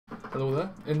Hello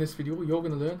there, in this video you're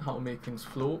going to learn how to make things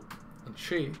float and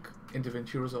shake in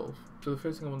Davinci Resolve. So the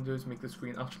first thing I want to do is make the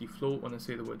screen actually float when I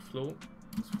say the word float.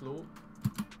 It's float.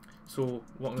 So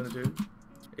what I'm going to do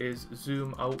is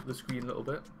zoom out the screen a little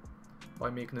bit by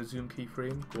making a zoom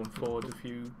keyframe, going forward a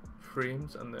few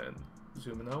frames and then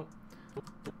zooming out.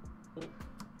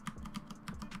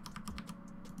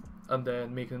 And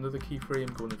then making another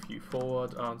keyframe, going a few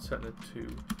forward and setting it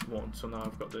to 1. So now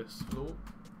I've got this float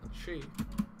and shake.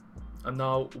 And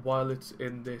now while it's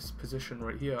in this position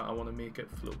right here, I want to make it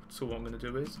float. So what I'm going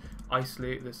to do is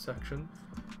isolate this section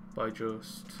by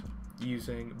just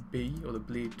using B, or the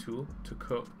blade tool, to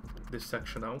cut this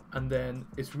section out. And then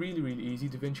it's really easy.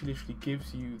 Davinci literally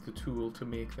gives you the tool to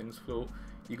make things float.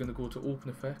 You're going to go to Open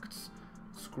Effects,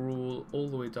 scroll all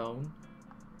the way down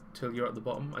till you're at the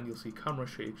bottom and you'll see camera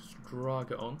shake. Just drag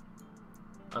it on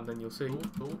and then you'll see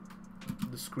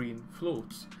the screen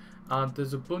floats. And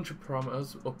there's a bunch of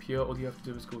parameters up here. All you have to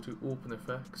do is go to Open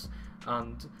Effects,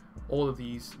 and all of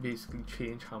these basically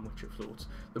change how much it floats.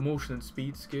 The motion and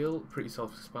speed scale, pretty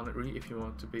self-explanatory. If you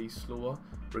want to be slower,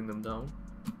 bring them down.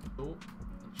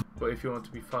 But if you want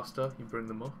to be faster, you bring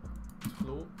them up.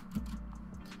 Float.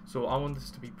 So I want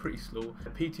this to be pretty slow.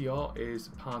 PTR is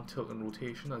pan, tilt and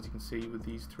rotation, as you can see with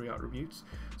these 3 attributes.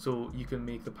 So you can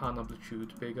make the pan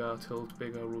amplitude bigger, tilt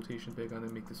bigger, rotation bigger, and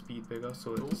then make the speed bigger.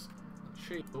 So it's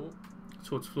shake.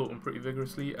 So it's floating pretty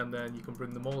vigorously, and then you can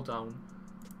bring them all down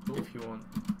if you want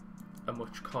a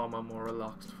much calmer, more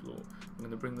relaxed float. I'm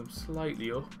going to bring them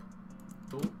slightly up.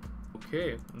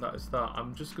 Okay, and that is that.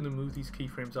 I'm just going to move these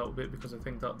keyframes out a bit because I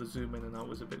think that the zoom in and out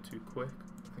was a bit too quick.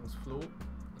 Things float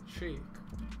and shake.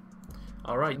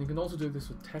 Alright, and you can also do this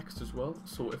with text as well.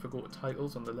 So if I go to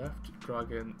titles on the left,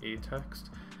 drag in a text,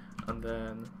 and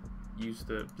then use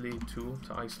the blade tool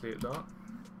to isolate that.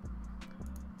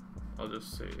 I'll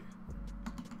just say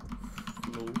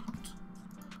float,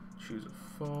 choose a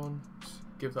font,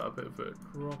 give that a bit of a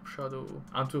drop shadow.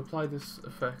 And to apply this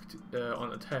effect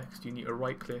on a text, you need to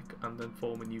right click and then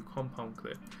form a new compound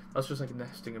clip. That's just like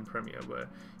nesting in Premiere, where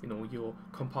you're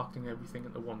compacting everything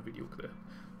into one video clip.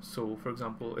 So for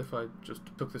example, if I just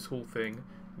took this whole thing,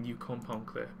 new compound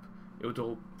clip, it would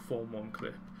all form one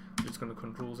clip. Just going to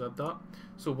Control Z that.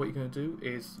 So what you're going to do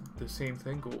is the same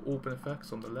thing, go Open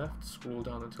Effects on the left, scroll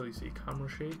down until you see camera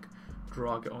shake,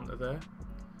 drag it onto there,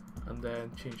 and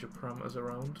then change your parameters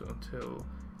around until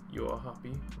you are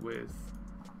happy with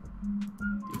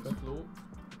the effect. Float.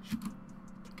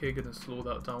 Okay, going to slow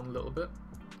that down a little bit.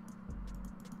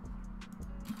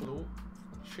 Float,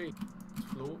 shake,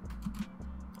 float.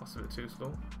 That's a bit too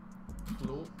slow.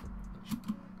 Float.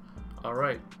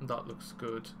 Alright, that looks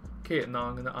good. Okay, now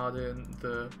I'm going to add in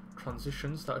the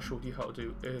transitions that I showed you how to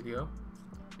do earlier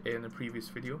in a previous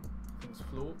video. Things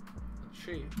float and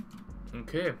shake.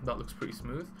 Okay, that looks pretty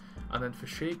smooth. And then for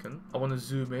shaking, I want to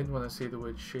zoom in when I say the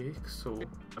word shake, so...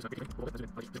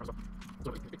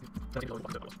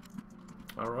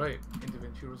 Alright, in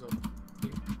Davinci Resolve.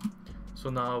 So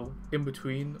now, in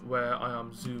between where I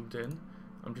am zoomed in,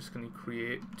 I'm just going to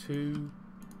create 2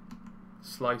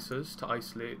 slices to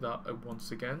isolate that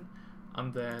once again,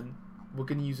 and then we're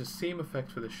going to use the same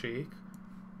effect for the shake,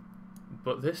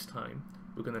 but this time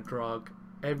we're going to drag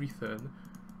everything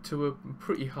to a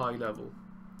pretty high level,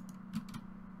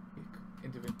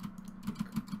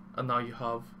 and now you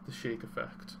have the shake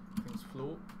effect. Things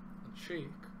float and shake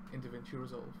in Davinci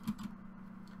Resolve,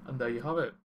 and there you have it.